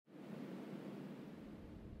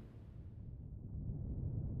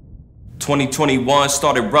2021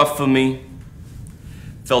 started rough for me.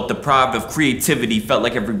 Felt deprived of creativity, felt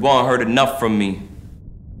like everyone heard enough from me.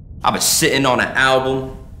 I was sitting on an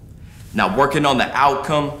album, not working on the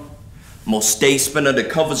outcome. Most days spent under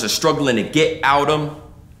covers are struggling to get out them.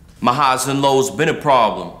 My highs and lows been a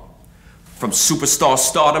problem. From superstar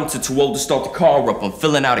stardom to too old to start the car up, I'm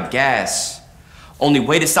filling out of gas. Only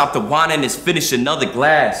way to stop the whining is finish another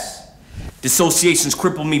glass. Dissociations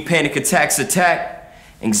cripple me, panic attacks attack.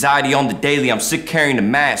 Anxiety on the daily, I'm sick carrying the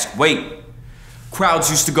mask. Wait,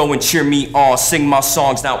 crowds used to go and cheer me on, sing my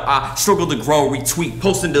songs. Now I struggle to grow, retweet,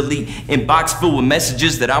 post and delete. Inbox filled with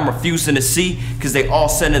messages that I'm refusing to see, cause they all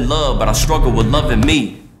sending love, but I struggle with loving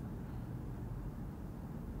me.